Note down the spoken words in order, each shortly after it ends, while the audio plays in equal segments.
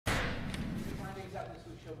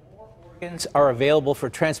Organs are available for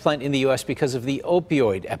transplant in the U.S. because of the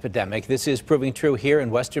opioid epidemic. This is proving true here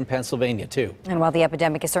in Western Pennsylvania, too. And while the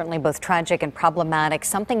epidemic is certainly both tragic and problematic,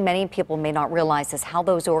 something many people may not realize is how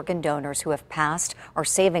those organ donors who have passed are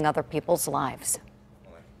saving other people's lives.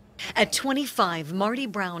 At 25, Marty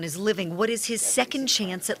Brown is living what is his second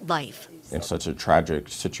chance at life. In such a tragic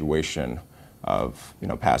situation of,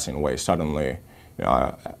 passing away suddenly,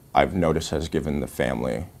 I've noticed has given the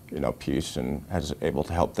family, peace and has able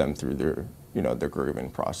to help them through their, their grieving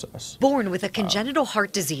process. Born with a congenital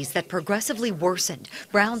heart disease that progressively worsened,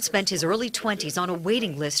 Brown spent his early 20s on a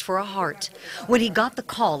waiting list for a heart. When he got the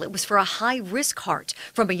call, it was for a high-risk heart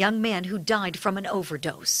from a young man who died from an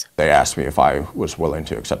overdose. They asked me if I was willing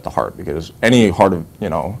to accept the heart because any heart,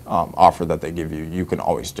 offer that they give you, you can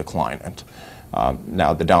always decline it.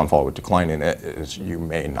 Now, the downfall with declining it is you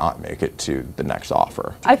may not make it to the next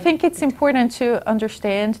offer. I think it's important to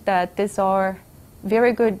understand that these are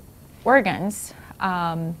very good organs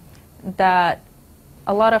that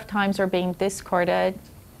a lot of times are being discarded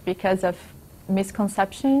because of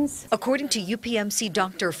misconceptions. According to UPMC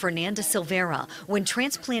Dr. Fernanda Silveira, when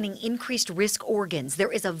transplanting increased risk organs,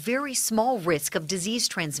 there is a very small risk of disease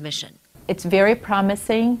transmission. It's very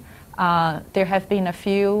promising. There have been a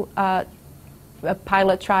few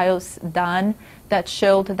pilot trials done that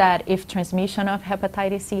showed that if transmission of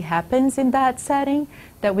hepatitis C happens in that setting,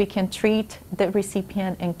 that we can treat the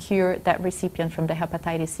recipient and cure that recipient from the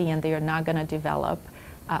hepatitis C, and they are not going to develop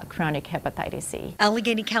chronic hepatitis C.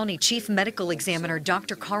 Allegheny County Chief Medical Examiner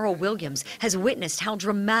Dr. Carl Williams has witnessed how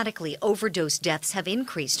dramatically overdose deaths have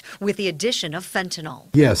increased with the addition of fentanyl.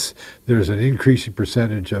 Yes, there's an increasing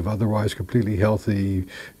percentage of otherwise completely healthy,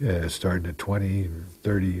 starting at 20,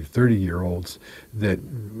 30-year-olds, that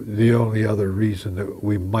the only other reason that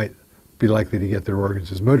we might be likely to get their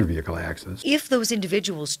organs is motor vehicle accidents. If those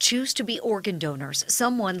individuals choose to be organ donors,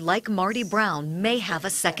 someone like Marty Brown may have a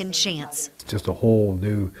second chance. It's just a whole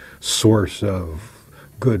new source of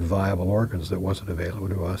good, viable organs that wasn't available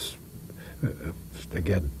to us,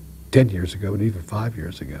 again, 10 years ago and even 5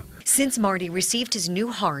 years ago. Since Marty received his new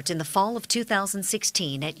heart in the fall of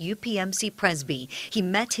 2016 at UPMC Presby, he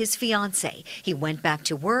met his fiancée. He went back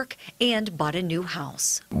to work and bought a new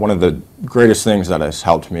house. One of the greatest things that has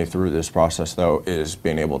helped me through this process, though, is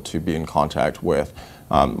being able to be in contact with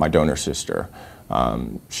my donor sister.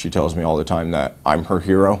 She tells me all the time that I'm her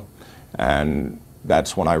hero, and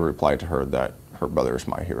that's when I reply to her that her brother is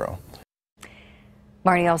my hero.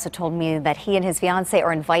 Marty also told me that he and his fiancée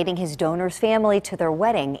are inviting his donor's family to their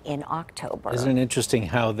wedding in October. Isn't it interesting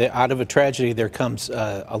how out of a tragedy there comes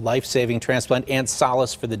a life-saving transplant and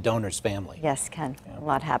solace for the donor's family? Yes, Ken. A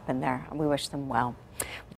lot happened there. We wish them well.